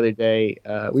talking the other day.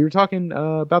 We were talking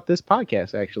about this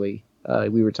podcast. Actually,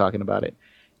 we were talking about it,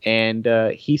 and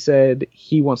he said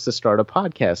he wants to start a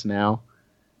podcast now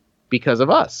because of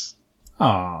us.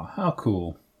 Oh, how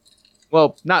cool!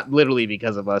 Well, not literally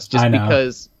because of us, just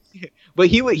because. But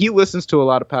he listens to a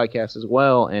lot of podcasts as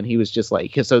well, and he was just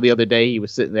like, so the other day he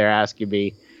was sitting there asking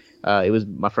me, it was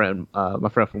my friend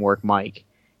from work, Mike.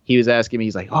 He was asking me,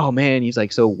 he's like, oh man, he's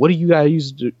like, so what do you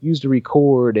guys use to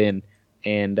record, and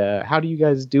how do you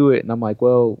guys do it? And I'm like,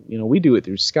 well, we do it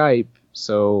through Skype.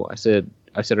 So I said,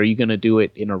 are you gonna do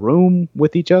it in a room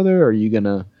with each other, or are you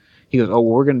gonna? He goes, oh, well,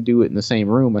 we're gonna do it in the same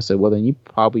room. I said, well, then you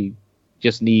probably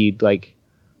just need like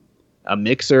a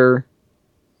mixer.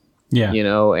 Yeah.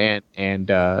 And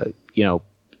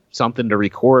something to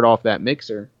record off that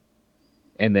mixer,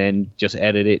 and then just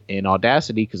edit it in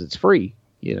Audacity because it's free,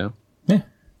 Yeah.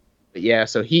 But yeah.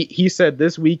 So he said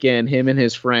this weekend, him and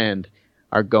his friend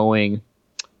are going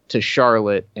to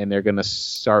Charlotte, and they're going to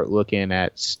start looking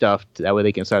at stuff that way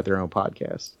they can start their own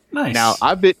podcast. Nice. Now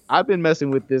I've been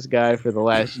messing with this guy for the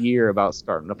last year about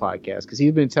starting a podcast because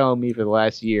he's been telling me for the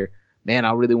last year, man,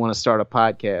 I really want to start a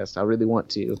podcast. I really want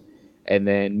to. And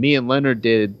then me and Leonard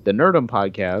did the Nerdum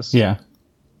podcast. Yeah.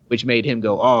 Which made him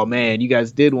go, oh, man, you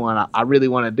guys did one. I really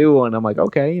want to do one. I'm like,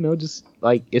 okay, just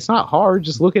like, it's not hard.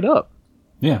 Just look it up.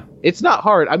 Yeah. It's not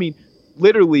hard. I mean,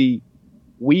 literally,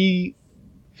 we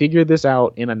figured this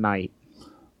out in a night.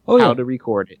 How to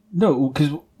record it. No,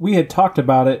 because we had talked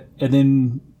about it and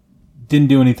then didn't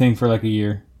do anything for like a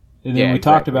year. And then we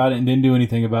talked about it and didn't do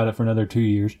anything about it for another 2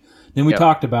 years. Then we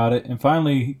talked about it, and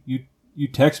finally you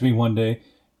text me one day,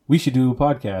 we should do a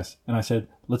podcast. And I said,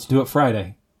 let's do it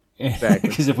Friday. Exactly.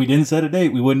 Because if we didn't set a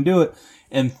date, we wouldn't do it.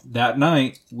 And that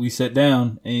night, we sat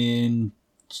down and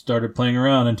started playing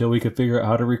around until we could figure out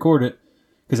how to record it.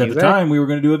 Because at the time, we were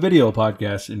going to do a video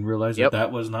podcast and realized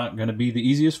that was not going to be the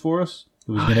easiest for us.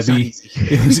 It was going to be,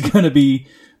 it was going to be,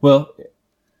 well,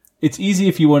 it's easy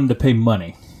if you wanted to pay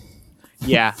money.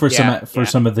 Yeah. for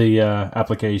some of the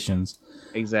applications.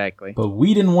 Exactly. But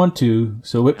we didn't want to,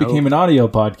 so it became an audio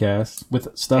podcast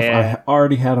with stuff I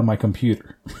already had on my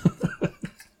computer.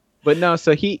 But no,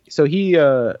 he's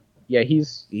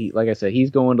like I said,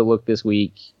 he's going to look this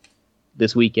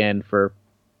weekend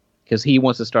because he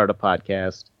wants to start a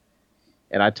podcast.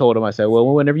 And I told him, I said,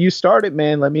 well, whenever you start it,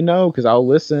 man, let me know because I'll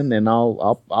listen and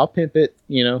I'll pimp it,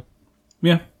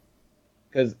 Yeah.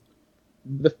 Because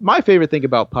my favorite thing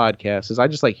about podcasts is I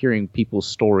just like hearing people's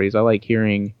stories. I like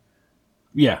hearing.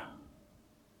 Yeah.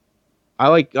 I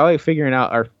like figuring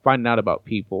out or finding out about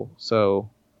people. So,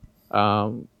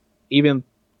 even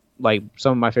like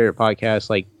some of my favorite podcasts,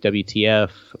 like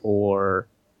WTF or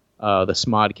the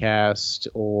Smodcast,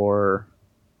 or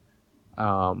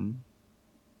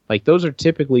like those are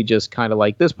typically just kind of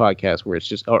like this podcast, where it's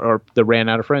just or the Ran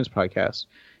Out of Friends podcast.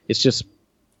 It's just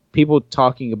people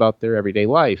talking about their everyday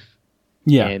life.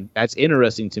 Yeah, and that's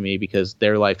interesting to me because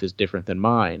their life is different than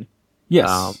mine.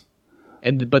 Yes.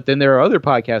 But then there are other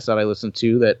podcasts that I listen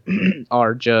to that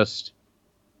are just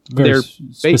they're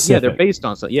based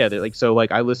on something. Yeah, they're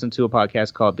like I listen to a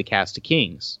podcast called The Cast of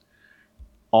Kings.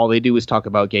 All they do is talk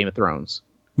about Game of Thrones.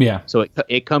 Yeah. So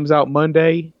it comes out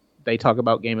Monday. They talk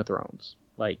about Game of Thrones.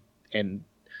 And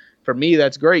for me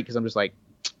that's great because I'm just like,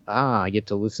 I get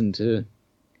to listen to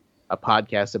a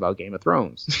podcast about Game of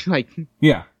Thrones.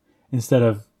 Yeah. Instead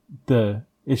of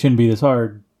it shouldn't be this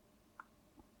hard.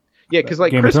 Yeah, because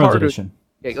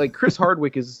Chris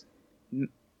Hardwick is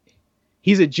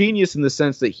he's a genius in the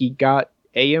sense that he got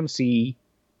AMC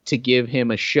to give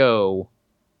him a show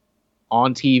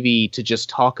on TV to just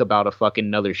talk about a fucking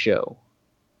another show.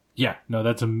 Yeah, no,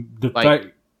 that's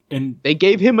and they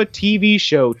gave him a TV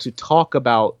show to talk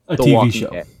about a The TV Walking show.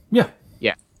 Dead. Yeah.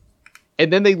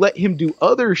 And then they let him do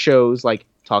other shows like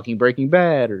Talking Breaking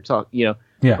Bad or Yeah.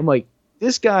 I'm like,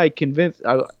 this guy convinced,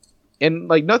 and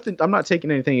like nothing, I'm not taking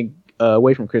anything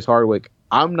away from Chris Hardwick.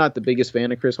 I'm not the biggest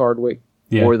fan of Chris Hardwick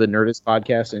or the Nerdist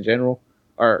podcast in general,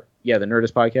 the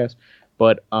Nerdist podcast,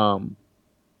 but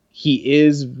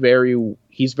he's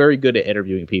very good at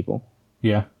interviewing people.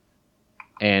 Yeah.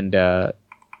 And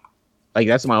like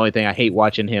that's my only thing. I hate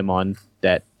watching him on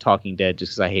that Talking Dead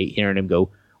just because I hate hearing him go,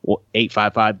 well,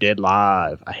 855 Dead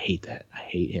Live. I hate that. I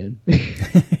hate him.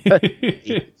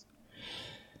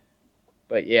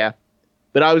 But yeah.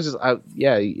 But I was just,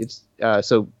 it's,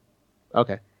 so,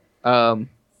 okay. But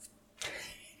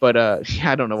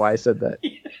I don't know why I said that.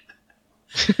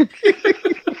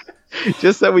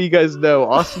 Just so you guys know,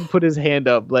 Austin put his hand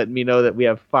up, letting me know that we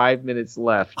have 5 minutes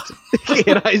left.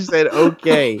 And I said,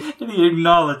 okay. And he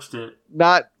acknowledged it.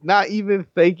 Not even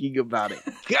thinking about it.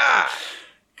 God.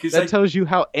 That tells you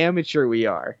how amateur we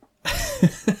are.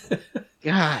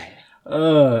 God.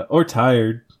 Or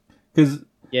tired. Because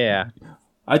yeah,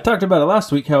 I talked about it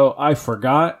last week how I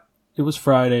forgot it was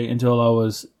Friday until I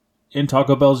was in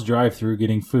Taco Bell's drive-thru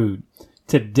getting food.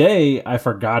 Today, I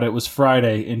forgot it was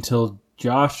Friday until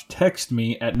Josh texted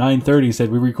me at 9:30 and said,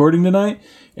 "We recording tonight?"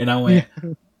 And I went,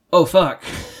 "Oh, fuck.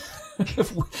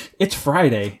 It's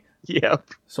Friday." Yep.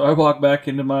 So I walk back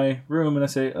into my room and I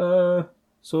say,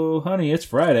 so, honey, it's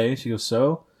Friday. She goes,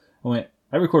 so? I went,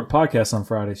 I record podcasts on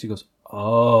Friday. She goes,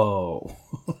 oh.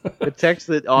 The text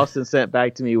that Austin sent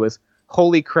back to me was,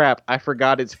 holy crap, I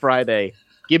forgot it's Friday.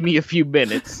 Give me a few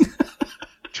minutes.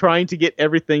 Trying to get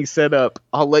everything set up.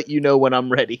 I'll let you know when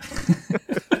I'm ready.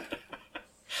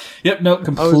 Yep, no,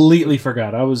 completely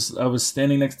forgot. I was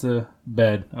standing next to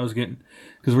bed. I was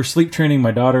because we're sleep training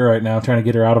my daughter right now, trying to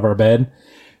get her out of our bed.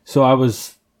 So I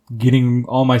was getting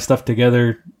all my stuff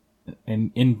together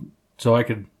and so I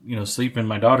could, sleep in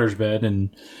my daughter's bed.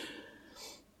 And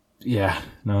yeah,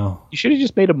 no. You should have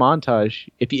just made a montage.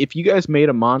 If you guys made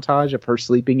a montage of her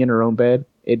sleeping in her own bed,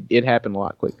 it happened a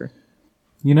lot quicker.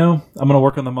 I'm going to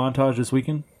work on the montage this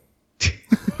weekend.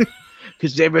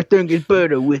 Because everything is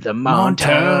better with a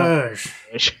montage.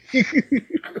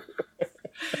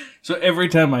 So every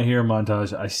time I hear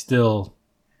montage, I still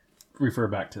refer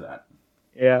back to that.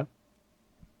 Yeah.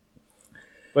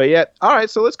 But yeah, all right,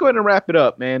 so let's go ahead and wrap it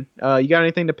up, man. You got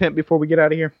anything to pimp before we get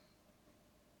out of here?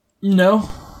 No,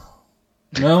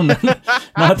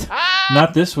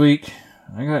 not this week.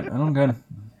 I don't got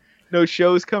no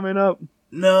shows coming up.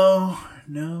 No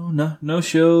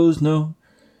shows. No,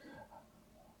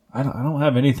 I don't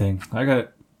have anything. I got a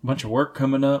bunch of work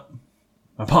coming up.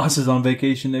 My boss is on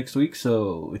vacation next week,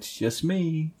 so it's just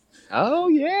me. Oh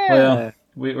yeah.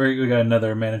 Well, we got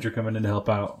another manager coming in to help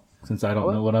out since I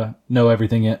don't know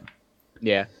everything yet.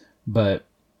 Yeah. But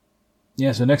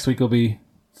yeah, so next week will be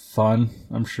fun,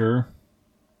 I'm sure.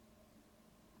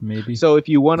 Maybe. So if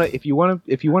you wanna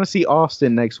see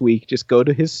Austin next week, just go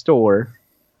to his store.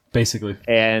 Basically.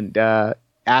 And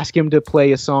ask him to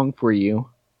play a song for you.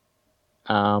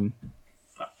 I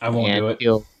won't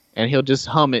do it. He'll just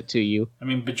hum it to you. I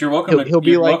mean, but you're welcome.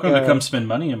 Welcome to come spend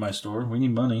money in my store. We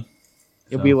need money.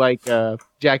 It'll be like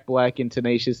Jack Black in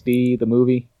Tenacious D, the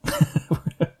movie.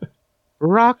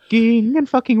 Rocking and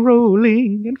fucking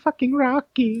rolling and fucking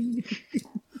rocking.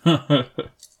 That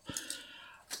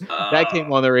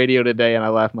came on the radio today, and I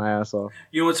laughed my ass off.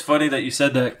 You know what's funny that you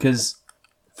said that? Because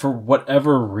for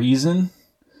whatever reason,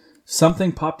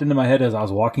 something popped into my head as I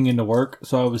was walking into work.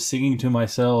 So I was singing to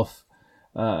myself,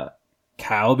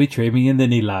 Kyle betrayed me and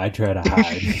then he lied, tried to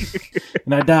hide.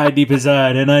 And I died deep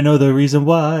inside, and I know the reason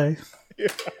why.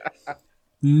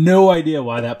 No idea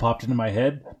why that popped into my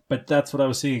head, but that's what I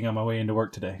was singing on my way into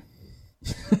work today.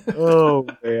 Oh,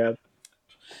 man.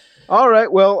 All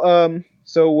right, well,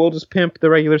 so we'll just pimp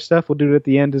the regular stuff. We'll do it at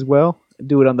the end as well.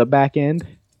 Do it on the back end.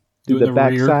 Do the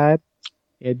back side.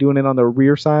 Yeah, doing it on the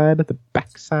rear side, the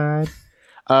back side.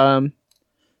 I was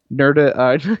gonna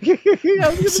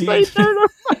say Nerdum.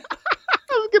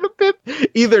 I was gonna pimp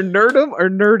either Nerdum or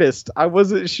Nerdist. I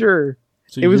wasn't sure.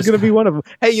 So it was going to be one of them.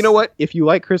 Hey, you know what? If you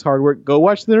like Chris Hardwick, go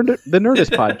watch the Nerdist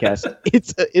podcast.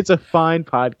 It's a fine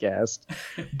podcast.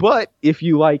 But if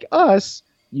you like us,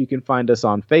 you can find us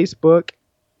on Facebook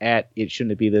at It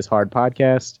Shouldn't Be This Hard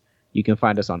Podcast. You can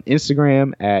find us on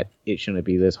Instagram at It Shouldn't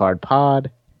Be This Hard Pod.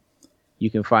 You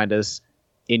can find us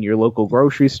in your local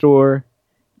grocery store.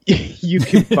 You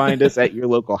can find us at your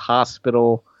local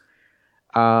hospital.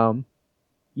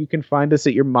 you can find us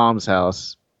at your mom's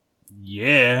house.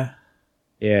 Yeah.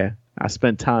 Yeah, I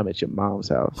spent time at your mom's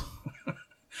house.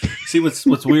 See, what's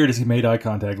weird is he made eye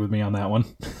contact with me on that one.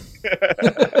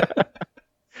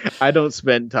 I don't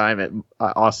spend time at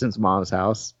Austin's mom's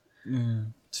house.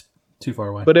 It's too far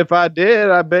away. But if I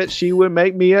did, I bet she would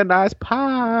make me a nice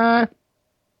pie.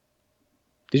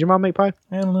 Did your mom make pie?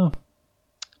 I don't know.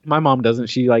 My mom doesn't.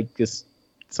 She it's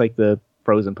like the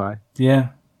frozen pie. Yeah.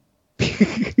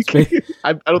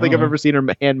 I don't think I've ever seen her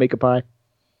hand make a pie.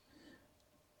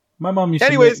 My mom used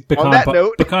Anyways, to make on that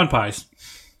note, pecan pies.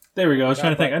 There we go. I was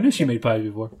trying to think. I knew she made pie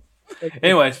before.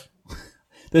 Anyways,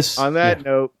 on that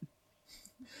note,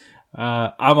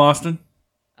 I'm Austin.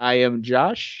 I am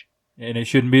Josh. And it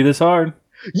shouldn't be this hard.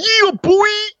 Yeah, boy!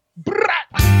 Brah!